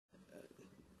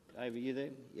over you there.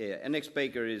 Yeah, our next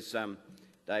speaker is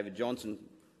David Johnston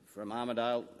from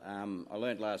Armidale. I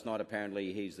learnt last night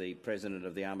apparently he's the president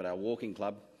of the Armidale Walking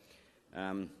Club.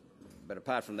 But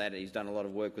apart from that, he's done a lot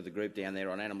of work with the group down there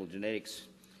on animal genetics.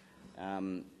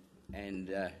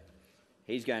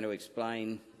 He's going to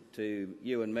explain to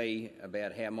you and me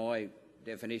about how my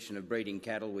definition of breeding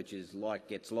cattle, which is like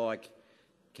gets like,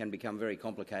 can become very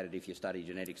complicated if you study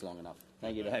genetics long enough.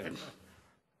 Thank you, David.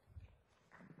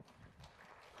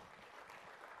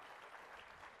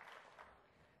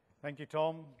 Thank you,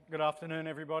 Tom. Good afternoon,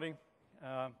 everybody.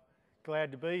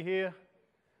 Glad to be here.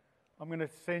 I'm going to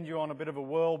send you on a bit of a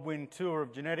whirlwind tour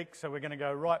of genetics, so we're going to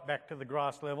go right back to the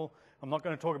grass level. I'm not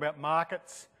going to talk about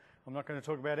markets. I'm not going to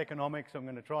talk about economics. I'm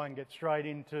going to try and get straight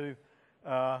into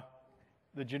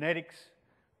the genetics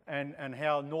and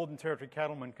how Northern Territory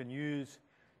cattlemen can use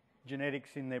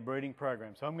genetics in their breeding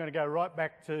program. So I'm going to go right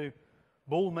back to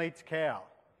bull meets cow.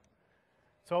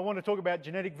 So I want to talk about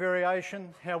genetic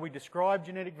variation, how we describe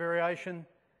genetic variation,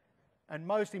 and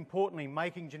most importantly,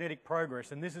 making genetic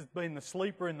progress. And this has been the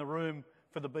sleeper in the room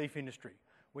for the beef industry.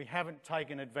 We haven't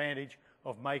taken advantage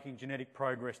of making genetic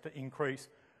progress to increase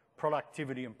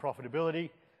productivity and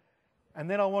profitability. And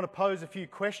then I want to pose a few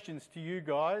questions to you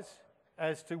guys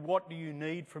as to what do you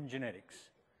need from genetics,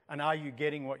 and are you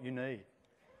getting what you need?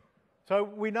 So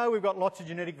we know we've got lots of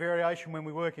genetic variation when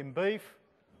we work in beef.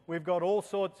 We've got all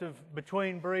sorts of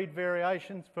between breed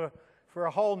variations for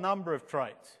a whole number of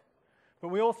traits. But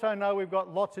we also know we've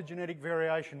got lots of genetic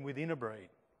variation within a breed.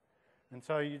 And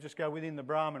so you just go within the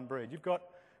Brahman breed. You've got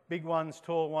big ones,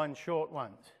 tall ones, short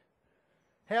ones.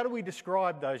 How do we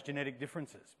describe those genetic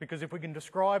differences? Because if we can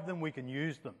describe them, we can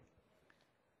use them.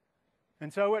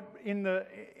 And so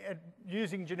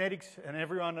using genetics, and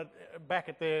everyone back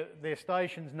at their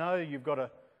stations know you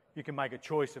can make a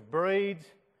choice of breeds.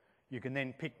 You can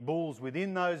then pick bulls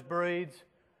within those breeds,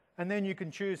 and then you can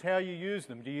choose how you use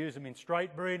them. Do you use them in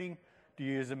straight breeding? Do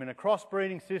you use them in a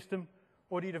cross-breeding system?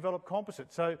 Or do you develop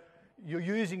composites? So you're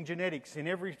using genetics in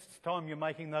every time you're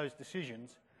making those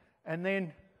decisions. And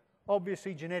then,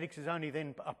 obviously, genetics is only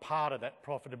then a part of that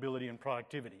profitability and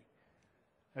productivity.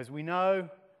 As we know,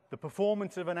 the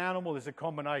performance of an animal is a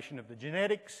combination of the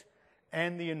genetics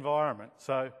and the environment.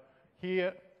 So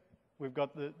here we've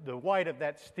got the weight of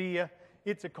that steer.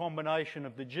 It's a combination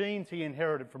of the genes he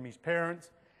inherited from his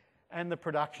parents and the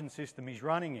production system he's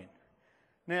running in.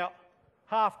 Now,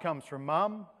 half comes from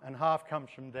mum and half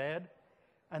comes from dad,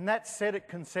 and that's set at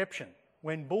conception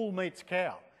when bull meets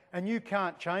cow, and you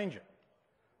can't change it.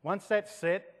 Once that's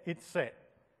set, it's set.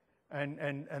 And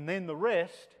then the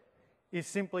rest is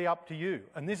simply up to you.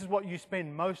 And this is what you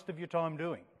spend most of your time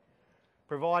doing,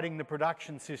 providing the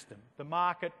production system, the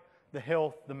market, the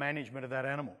health, the management of that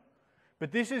animal.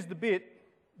 But this is the bit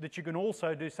that you can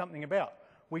also do something about.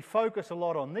 We focus a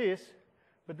lot on this,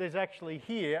 but there's actually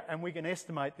here, and we can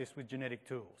estimate this with genetic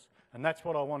tools. And that's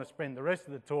what I want to spend the rest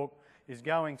of the talk is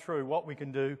going through what we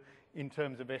can do in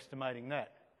terms of estimating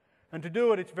that. And to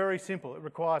do it, it's very simple. It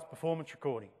requires performance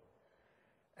recording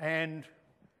and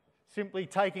simply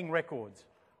taking records,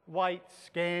 weights,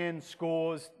 scans,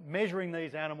 scores, measuring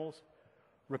these animals,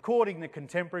 recording the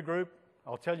contemporary group.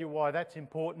 I'll tell you why that's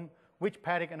important, which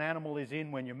paddock an animal is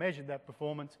in when you measured that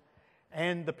performance,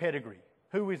 and the pedigree.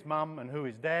 Who is mum and who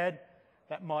is dad?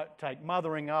 That might take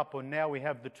mothering up, or now we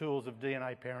have the tools of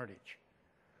DNA parentage.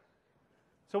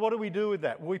 So what do we do with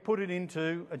that? We put it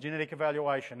into a genetic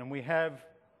evaluation, and we have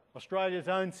Australia's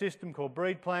own system called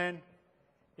BreedPlan.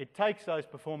 It takes those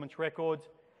performance records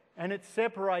and it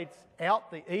separates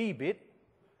out the E bit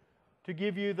to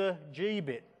give you the G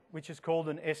bit, which is called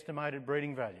an estimated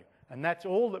breeding value. And that's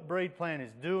all that BreedPlan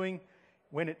is doing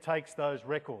when it takes those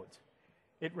records.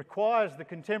 It requires the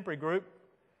contemporary group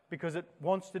because it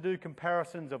wants to do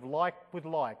comparisons of like with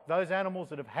like, those animals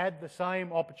that have had the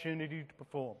same opportunity to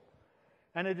perform.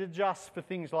 And it adjusts for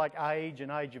things like age and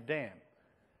age of dam.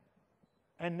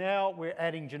 And now we're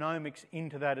adding genomics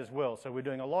into that as well. So we're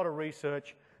doing a lot of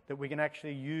research that we can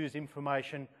actually use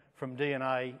information from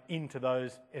DNA into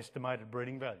those estimated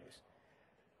breeding values.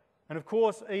 And of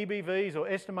course, EBVs, or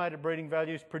estimated breeding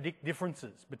values, predict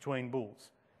differences between bulls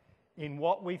in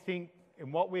what we think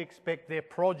and what we expect their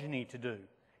progeny to do.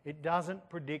 It doesn't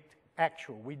predict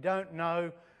actual. We don't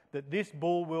know that this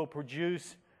bull will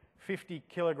produce 50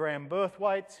 kilogram birth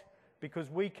weights because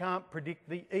we can't predict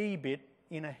the E bit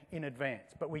in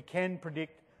advance, but we can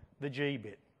predict the G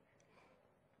bit.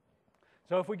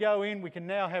 So if we go in, we can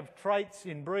now have traits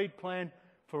in BreedPlan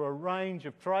for a range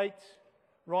of traits,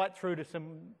 right through to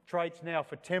some traits now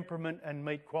for temperament and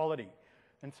meat quality.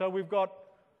 And so we've got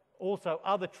also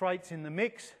other traits in the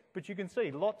mix, but you can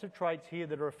see lots of traits here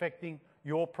that are affecting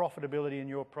your profitability and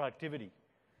your productivity.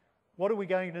 What are we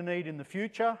going to need in the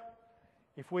future?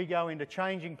 If we go into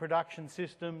changing production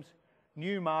systems,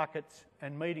 new markets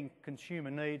and meeting consumer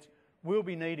needs, we'll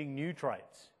be needing new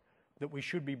traits that we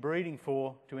should be breeding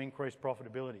for to increase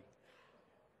profitability.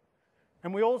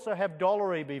 And we also have dollar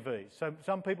EBVs. So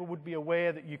some people would be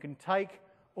aware that you can take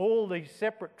all these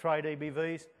separate trait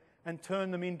EBVs and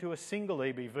turn them into a single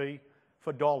EBV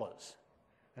for dollars.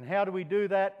 And how do we do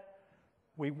that?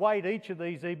 We weight each of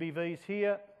these EBVs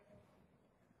here.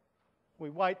 We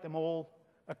weight them all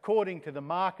according to the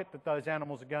market that those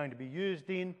animals are going to be used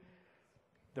in,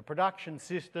 the production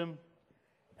system,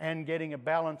 and getting a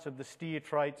balance of the steer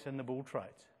traits and the bull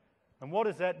traits. And what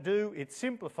does that do? It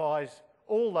simplifies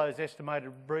all those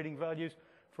estimated breeding values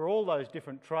for all those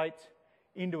different traits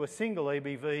into a single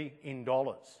EBV in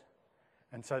dollars.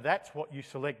 And so that's what you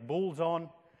select bulls on,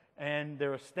 and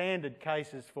there are standard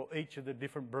cases for each of the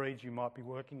different breeds you might be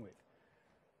working with.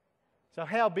 So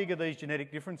how big are these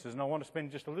genetic differences? And I want to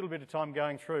spend just a little bit of time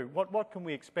going through what can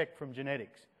we expect from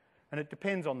genetics? And it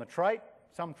depends on the trait.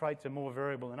 Some traits are more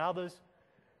variable than others.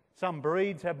 Some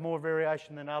breeds have more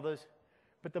variation than others.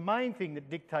 But the main thing that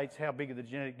dictates how big of the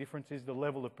genetic difference is the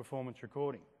level of performance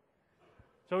recording.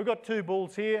 So we've got two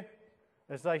bulls here.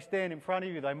 As they stand in front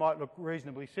of you, they might look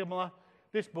reasonably similar.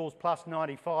 This bull's plus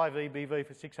 95 EBV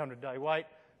for 600-day weight.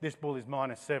 This bull is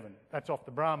minus 7. That's off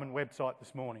the Brahman website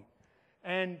this morning.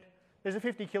 And there's a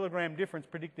 50 kilogram difference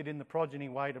predicted in the progeny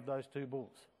weight of those two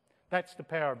bulls. That's the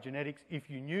power of genetics. If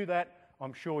you knew that,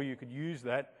 I'm sure you could use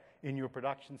that in your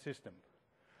production system.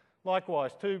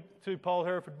 Likewise, two poll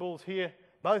Hereford bulls here,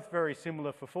 both very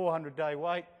similar for 400-day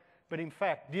weight, but in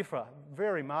fact differ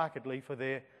very markedly for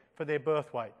their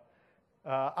birth weight.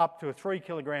 Up to a 3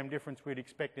 kilogram difference we'd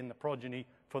expect in the progeny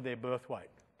for their birth weight.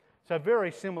 So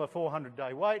very similar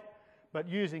 400-day weight, but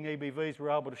using EBVs we're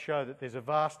able to show that there's a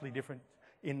vastly different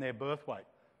in their birth weight.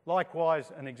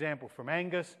 Likewise, an example from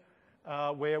Angus,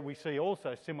 where we see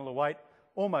also similar weight,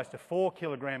 almost a 4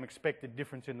 kilogram expected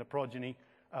difference in the progeny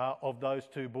of those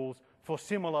two bulls for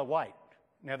similar weight.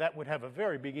 Now that would have a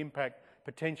very big impact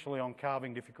potentially on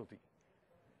calving difficulty.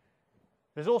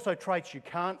 There's also traits you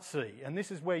can't see, and this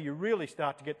is where you really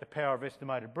start to get the power of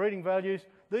estimated breeding values.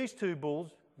 These two bulls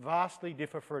vastly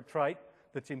differ for a trait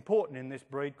that's important in this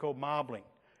breed called marbling.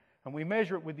 And we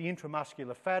measure it with the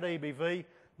intramuscular fat EBV.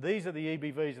 These are the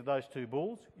EBVs of those two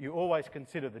bulls. You always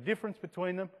consider the difference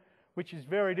between them, which is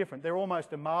very different. They're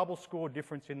almost a marble score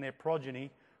difference in their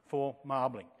progeny for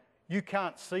marbling. You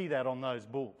can't see that on those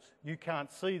bulls. You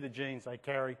can't see the genes they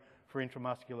carry for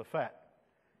intramuscular fat.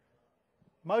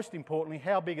 Most importantly,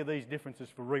 how big are these differences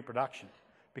for reproduction?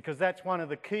 Because that's one of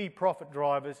the key profit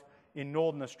drivers in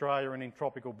Northern Australia and in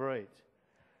tropical breeds.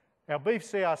 Our beef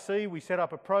CRC, we set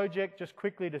up a project just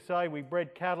quickly to say we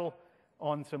bred cattle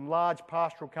on some large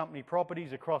pastoral company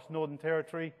properties across Northern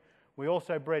Territory. We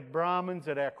also bred Brahmins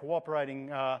at our cooperating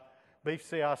beef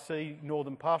CRC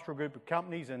Northern Pastoral group of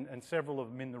companies and several of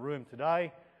them in the room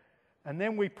today. And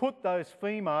then we put those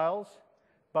females,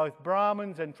 both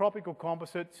Brahmins and tropical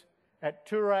composites, at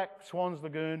Toorak, Swans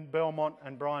Lagoon, Belmont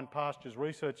and Bryan Pastures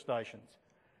research stations.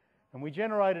 And we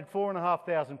generated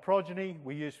 4,500 progeny.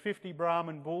 We used 50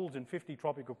 Brahman bulls and 50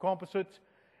 tropical composites.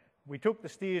 We took the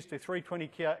steers to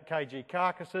 320 kg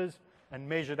carcasses and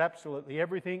measured absolutely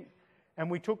everything.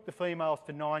 And we took the females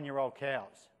to 9-year-old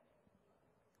cows.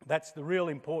 That's the real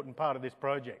important part of this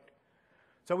project.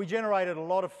 So we generated a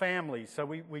lot of families. So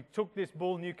we took this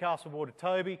bull, Newcastle Water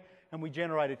Toby, and we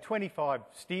generated 25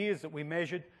 steers that we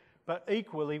measured. But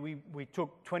equally, we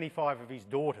took 25 of his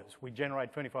daughters. We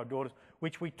generated 25 daughters,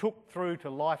 which we took through to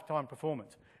lifetime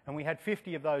performance. And we had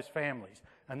 50 of those families.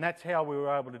 And that's how we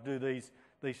were able to do these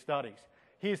studies.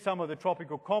 Here's some of the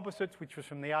tropical composites, which was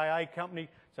from the AA company.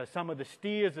 So some of the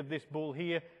steers of this bull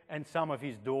here and some of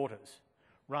his daughters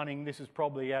running. This is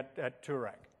probably at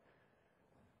Toorak.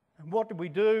 And what did we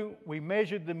do? We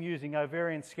measured them using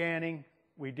ovarian scanning.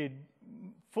 We did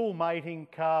full mating,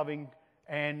 calving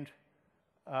and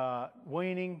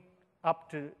weaning up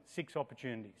to 6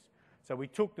 opportunities. So we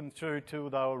took them through till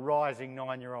they were rising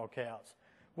 9-year-old cows.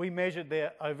 We measured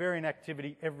their ovarian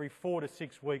activity every 4 to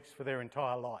 6 weeks for their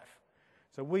entire life.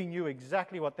 So we knew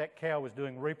exactly what that cow was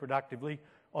doing reproductively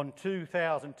on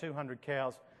 2,200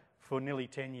 cows for nearly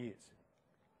 10 years.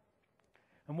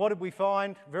 And what did we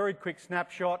find? Very quick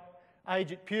snapshot.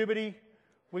 Age at puberty,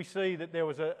 we see that there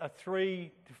was a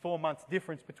 3 to 4 months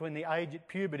difference between the age at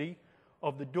puberty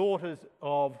of the daughters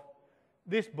of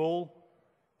this bull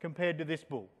compared to this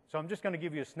bull. So I'm just going to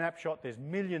give you a snapshot. There's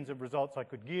millions of results I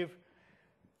could give.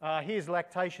 Here's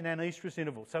lactation and oestrus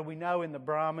interval. So we know in the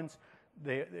Brahmins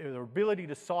their ability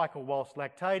to cycle whilst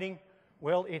lactating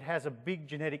Well, it has a big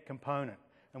genetic component.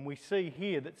 And we see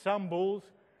here that some bulls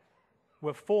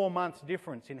were 4 months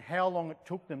difference in how long it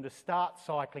took them to start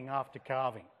cycling after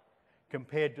calving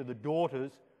compared to the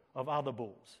daughters of other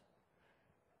bulls.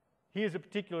 Here's a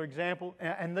particular example,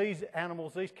 and these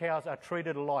animals, these cows are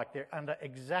treated alike. They're under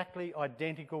exactly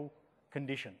identical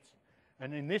conditions.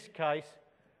 And in this case,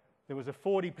 there was a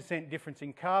 40% difference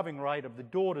in calving rate of the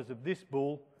daughters of this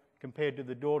bull compared to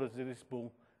the daughters of this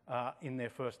bull in their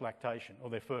first lactation or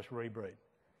their first rebreed.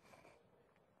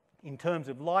 In terms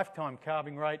of lifetime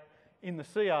calving rate, in the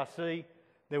CRC,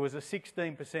 there was a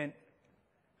 13%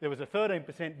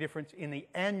 difference in the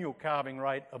annual calving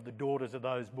rate of the daughters of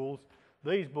those bulls.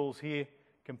 These bulls here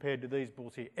compared to these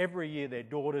bulls here. Every year their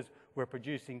daughters were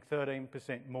producing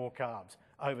 13% more calves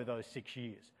over those 6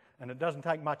 years. And it doesn't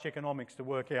take much economics to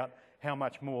work out how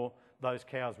much more those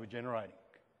cows were generating.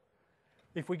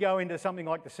 If we go into something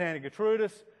like the Santa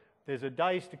Gertrudis, there's a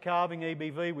days to calving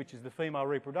EBV, which is the female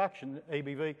reproduction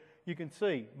EBV. You can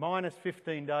see minus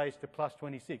 15 days to plus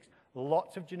 26.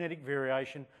 Lots of genetic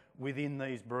variation within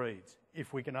these breeds,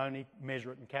 if we can only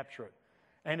measure it and capture it.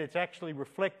 And it's actually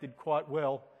reflected quite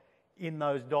well in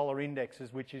those dollar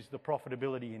indexes, which is the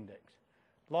profitability index.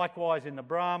 Likewise in the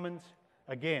Brahmins,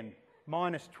 again,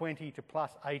 minus 20 to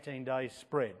plus 18 days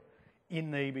spread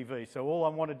in the EBV. So all I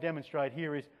want to demonstrate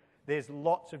here is there's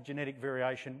lots of genetic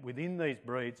variation within these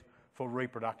breeds for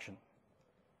reproduction.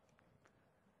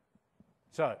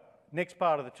 So, next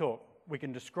part of the talk, we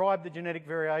can describe the genetic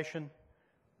variation.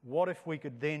 What if we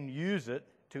could then use it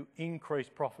to increase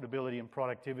profitability and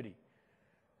productivity?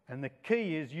 And the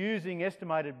key is using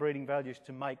estimated breeding values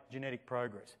to make genetic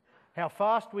progress. How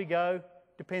fast we go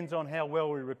depends on how well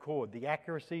we record, the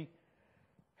accuracy,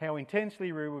 how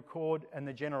intensely we record, and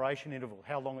the generation interval,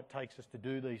 how long it takes us to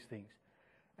do these things.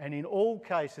 And in all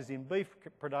cases in beef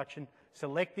production,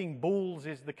 selecting bulls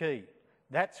is the key.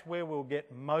 That's where we'll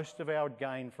get most of our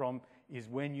gain from, is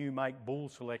when you make bull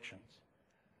selections.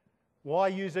 Why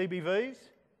use EBVs?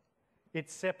 It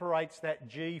separates that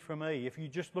G from E. If you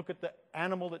just look at the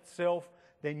animal itself,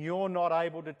 then you're not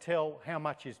able to tell how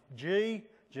much is G,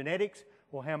 genetics,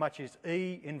 or how much is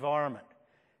E, environment.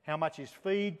 How much is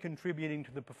feed contributing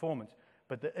to the performance.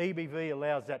 But the EBV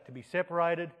allows that to be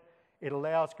separated. It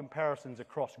allows comparisons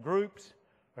across groups,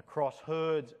 across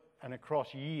herds, and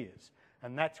across years.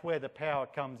 And that's where the power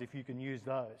comes if you can use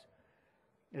those.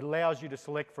 It allows you to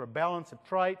select for a balance of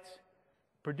traits,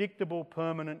 predictable,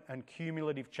 permanent, and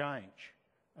cumulative change.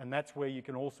 And that's where you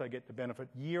can also get the benefit.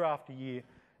 Year after year,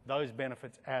 those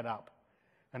benefits add up.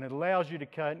 And it allows you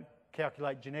to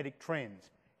calculate genetic trends,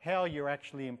 how you're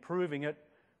actually improving it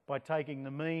by taking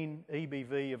the mean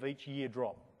EBV of each year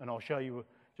drop. And I'll show you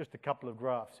just a couple of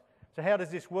graphs. So how does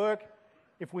this work?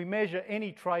 If we measure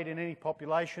any trait in any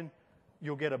population,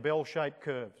 you'll get a bell-shaped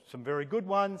curve. Some very good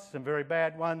ones, some very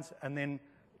bad ones, and then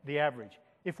the average.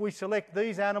 If we select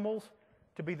these animals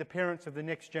to be the parents of the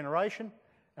next generation,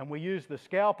 and we use the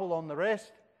scalpel on the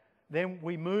rest, then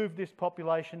we move this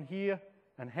population here,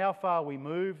 and how far we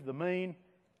move, the mean,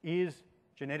 is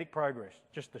genetic progress,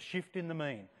 just a shift in the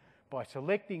mean. By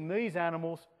selecting these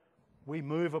animals, we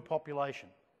move a population.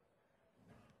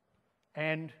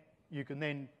 And you can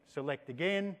then select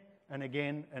again and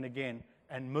again and again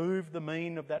and move the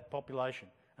mean of that population,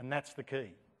 and that's the key.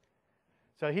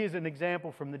 So here's an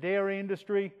example from the dairy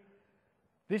industry.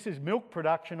 This is milk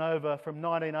production over from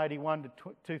 1981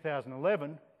 to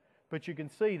 2011, but you can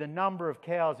see the number of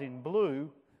cows in blue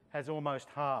has almost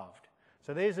halved.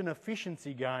 So there's an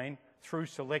efficiency gain through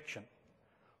selection.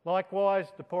 Likewise,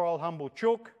 the poor old humble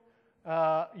chook,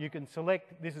 you can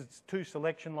select, this is 2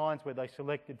 selection lines where they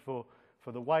selected for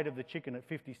the weight of the chicken at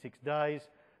 56 days.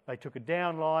 They took a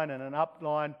down line and an up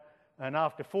line, and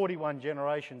after 41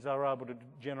 generations, they were able to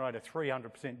generate a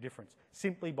 300% difference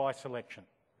simply by selection.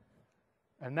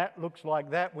 And that looks like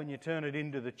that when you turn it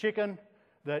into the chicken,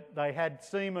 that they had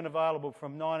semen available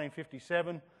from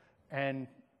 1957 and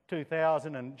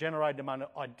 2000 and generated them under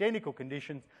identical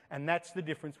conditions, and that's the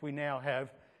difference we now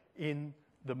have in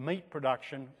the meat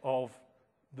production of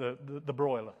the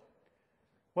broiler.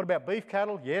 What about beef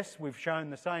cattle? Yes, we've shown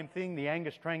the same thing, the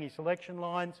Angus-Trangie selection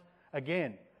lines.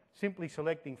 Again, simply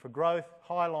selecting for growth,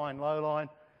 high line, low line,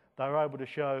 they were able to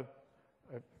show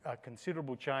a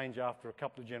considerable change after a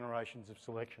couple of generations of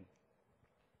selection.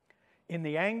 In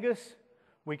the Angus,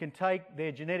 we can take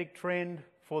their genetic trend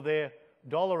for their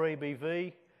dollar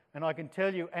EBV, and I can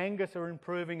tell you Angus are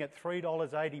improving at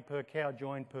 $3.80 per cow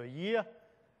join per year.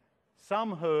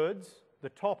 Some herds, the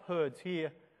top herds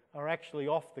here, are actually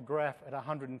off the graph at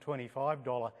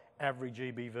 $125 average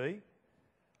EBV.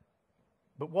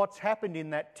 But what's happened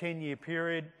in that 10-year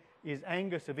period is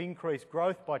Angus have increased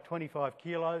growth by 25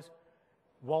 kilos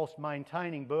whilst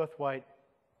maintaining birth weight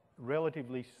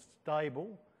relatively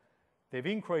stable. They've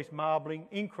increased marbling,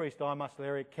 increased eye muscle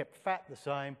area, kept fat the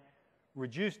same,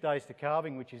 reduced days to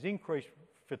calving, which is increased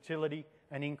fertility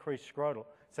and increased scrotal.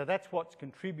 So that's what's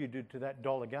contributed to that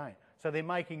dollar gain. So they're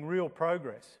making real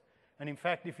progress. And in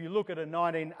fact, if you look at a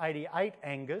 1988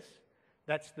 Angus,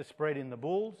 that's the spread in the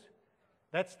bulls.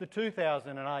 That's the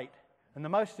 2008. And the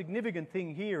most significant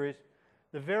thing here is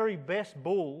the very best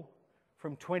bull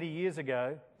from 20 years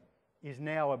ago is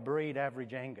now a breed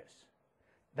average Angus.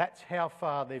 That's how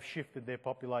far they've shifted their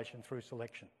population through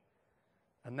selection.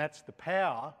 And that's the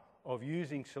power of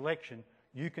using selection.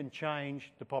 You can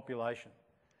change the population.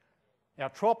 Our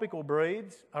tropical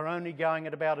breeds are only going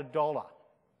at about $1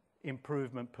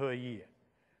 improvement per year,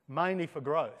 mainly for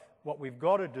growth. What we've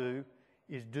got to do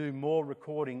is do more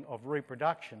recording of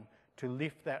reproduction to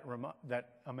lift that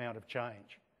amount of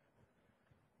change.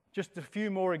 Just a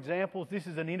few more examples. This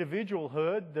is an individual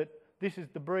herd. This is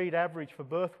the breed average for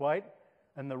birth weight,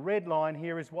 and the red line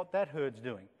here is what that herd's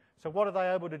doing. So what are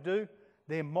they able to do?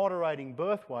 They're moderating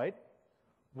birth weight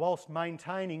whilst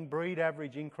maintaining breed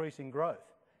average increase in growth.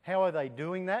 How are they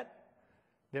doing that?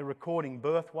 They're recording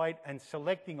birth weight and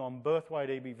selecting on birth weight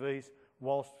EBVs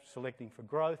whilst selecting for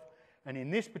growth. And in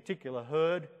this particular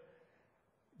herd,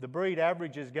 the breed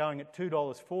average is going at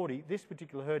 $2.40. This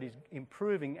particular herd is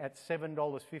improving at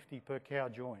 $7.50 per cow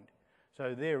joined.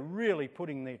 So they're really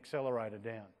putting the accelerator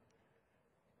down.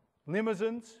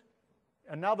 Limousines,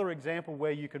 another example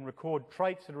where you can record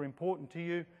traits that are important to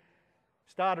you.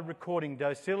 Started recording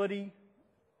docility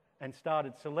and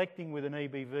started selecting with an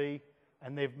EBV,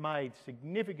 and they've made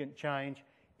significant change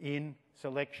in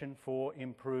selection for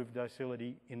improved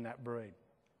docility in that breed.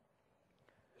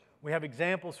 We have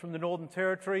examples from the Northern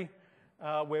Territory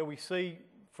where we see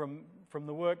from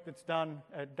the work that's done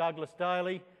at Douglas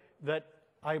Daly that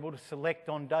able to select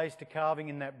on days to calving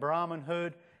in that Brahman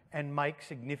herd and make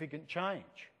significant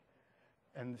change.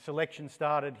 And the selection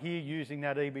started here using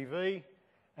that EBV,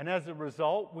 and as a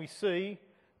result we see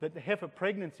that the heifer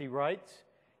pregnancy rates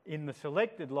in the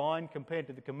selected line compared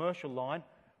to the commercial line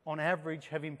on average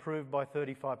have improved by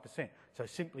 35%. So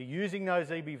simply using those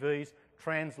EBVs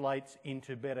translates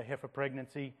into better heifer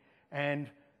pregnancy and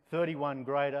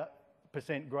 31%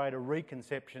 greater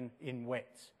reconception in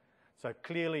wets. So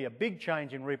clearly a big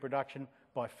change in reproduction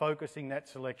by focusing that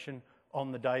selection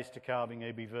on the days to calving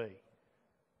EBV.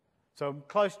 So I'm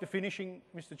close to finishing,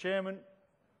 Mr. Chairman.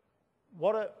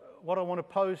 What I want to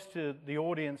pose to the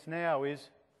audience now is,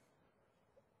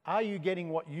 are you getting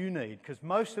what you need? Because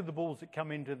most of the bulls that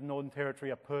come into the Northern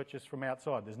Territory are purchased from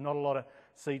outside. There's not a lot of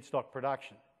seed stock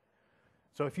production.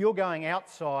 So if you're going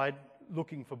outside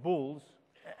looking for bulls,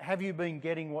 have you been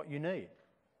getting what you need?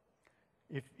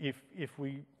 If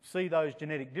we see those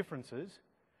genetic differences,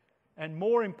 and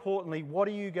more importantly, what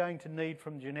are you going to need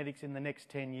from genetics in the next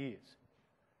 10 years?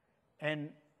 And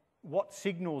what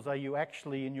signals are you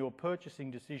actually in your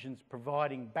purchasing decisions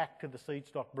providing back to the seed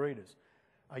stock breeders?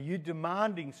 Are you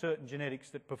demanding certain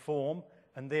genetics that perform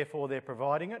and therefore they're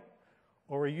providing it?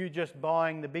 Or are you just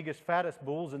buying the biggest, fattest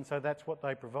bulls and so that's what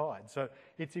they provide? So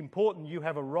it's important you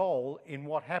have a role in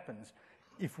what happens.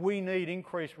 If we need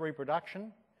increased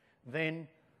reproduction, then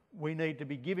we need to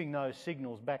be giving those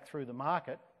signals back through the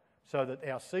market so that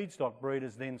our seed stock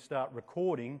breeders then start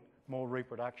recording more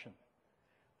reproduction.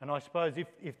 And I suppose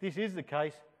if this is the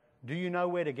case, do you know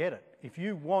where to get it? If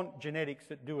you want genetics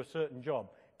that do a certain job,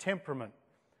 temperament,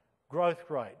 growth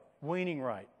rate, weaning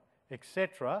rate,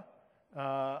 etc.,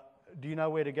 do you know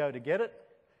where to go to get it?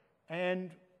 And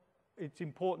it's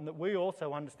important that we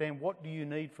also understand what do you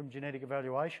need from genetic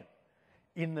evaluation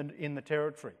in the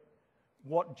territory.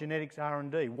 What genetics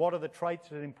R&D? What are the traits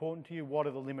that are important to you? What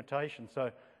are the limitations?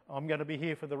 So I'm going to be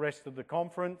here for the rest of the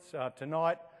conference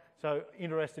tonight. So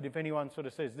interested if anyone sort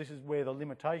of says this is where the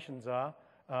limitations are,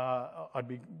 I'd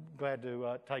be glad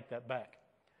to take that back.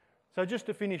 So just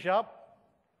to finish up,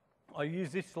 I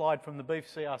use this slide from the beef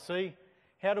CRC.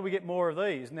 How do we get more of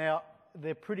these? Now,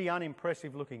 they're pretty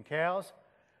unimpressive looking cows,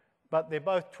 but they're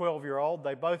both 12-year-old.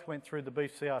 They both went through the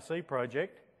beef CRC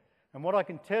project. And what I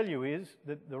can tell you is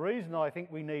that the reason I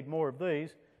think we need more of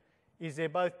these is they're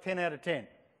both 10 out of 10.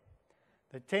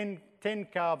 The 10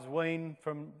 calves wean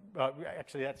from,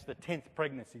 actually that's the 10th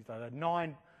pregnancy, so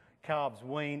 9 calves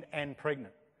weaned and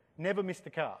pregnant. Never missed a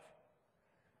calf.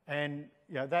 And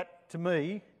you know, that to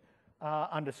me,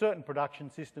 under certain production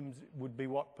systems would be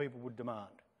what people would demand.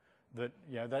 That,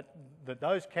 you know, that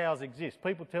those cows exist.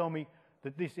 People tell me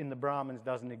that this in the Brahmins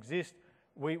doesn't exist.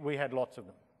 We had lots of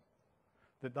them.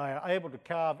 That they are able to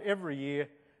calve every year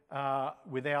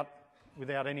without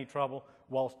any trouble,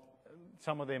 whilst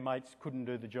some of their mates couldn't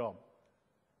do the job.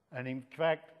 And in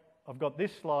fact, I've got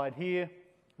this slide here,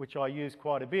 which I use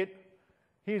quite a bit.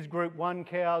 Here's group 1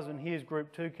 cows and here's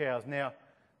group 2 cows. Now,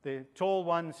 the tall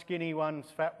ones, skinny ones,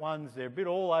 fat ones, they're a bit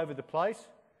all over the place,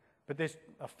 but there's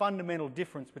a fundamental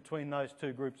difference between those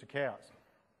two groups of cows.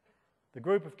 The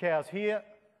group of cows here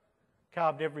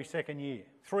calved every second year,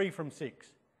 3 from 6.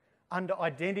 Under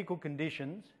identical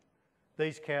conditions,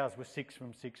 these cows were 6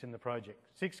 from 6 in the project.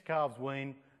 6 calves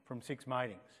weaned from 6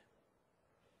 matings.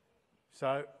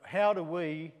 So how do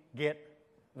we get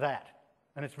that?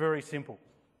 And it's very simple.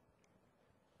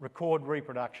 Record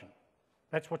reproduction.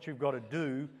 That's what you've got to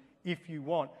do if you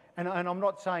want. And I'm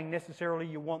not saying necessarily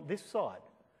you want this side.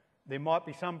 There might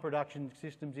be some production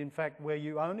systems, in fact, where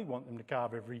you only want them to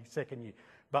calve every second year.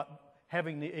 But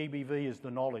having the EBV as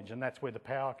the knowledge, and that's where the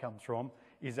power comes from,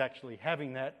 is actually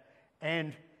having that.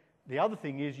 And the other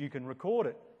thing is you can record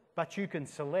it, but you can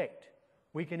select.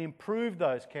 We can improve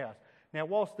those cows. Now,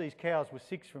 whilst these cows were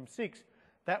 6 from 6,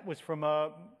 that was from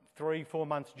a 3-4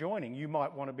 months joining. You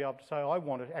might want to be able to say, I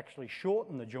want to actually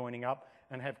shorten the joining up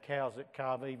and have cows that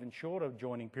calve even shorter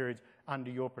joining periods under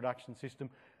your production system,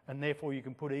 and therefore you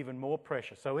can put even more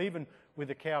pressure. So even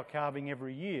with a cow calving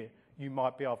every year, you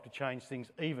might be able to change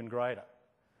things even greater.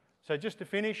 So just to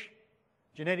finish,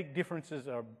 genetic differences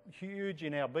are huge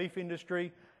in our beef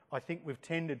industry. I think we've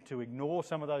tended to ignore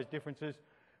some of those differences,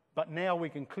 but now we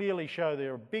can clearly show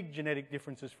there are big genetic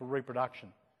differences for reproduction.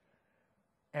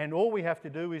 And all we have to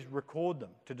do is record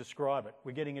them to describe it.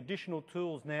 We're getting additional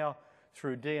tools now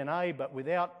through DNA, but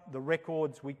without the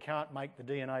records, we can't make the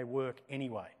DNA work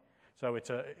anyway. So it's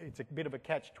a bit of a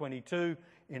catch-22.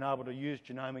 In able to use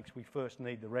genomics, we first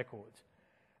need the records.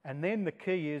 And then the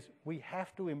key is we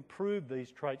have to improve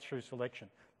these traits through selection.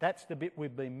 That's the bit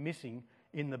we've been missing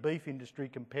in the beef industry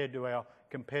compared to our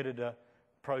competitor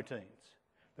proteins.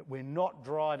 That we're not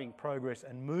driving progress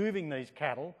and moving these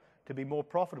cattle to be more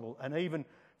profitable. And even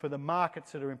for the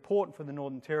markets that are important for the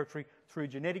Northern Territory, through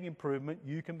genetic improvement,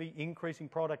 you can be increasing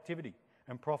productivity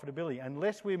and profitability.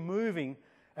 Unless we're moving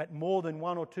at more than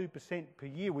 1 or 2% per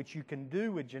year, which you can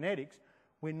do with genetics,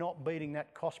 we're not beating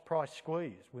that cost-price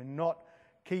squeeze. We're not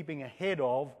keeping ahead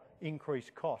of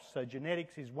increased costs. So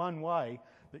genetics is one way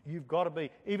that you've got to be,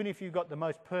 even if you've got the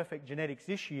most perfect genetics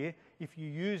this year, if you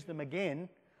use them again,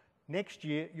 next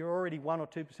year you're already 1 or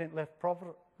 2%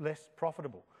 less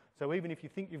profitable. So even if you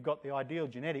think you've got the ideal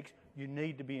genetics, you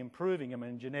need to be improving them,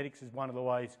 and genetics is one of the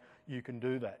ways you can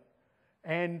do that.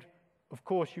 And of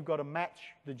course, you've got to match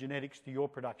the genetics to your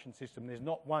production system. There's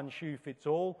not one shoe fits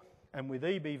all, and with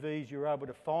EBVs you're able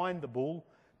to find the bull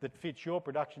that fits your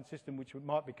production system, which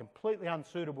might be completely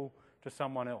unsuitable to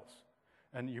someone else.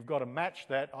 And you've got to match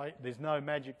that. There's no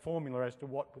magic formula as to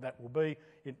what that will be.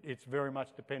 It's very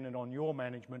much dependent on your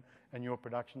management and your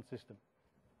production system.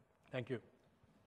 Thank you.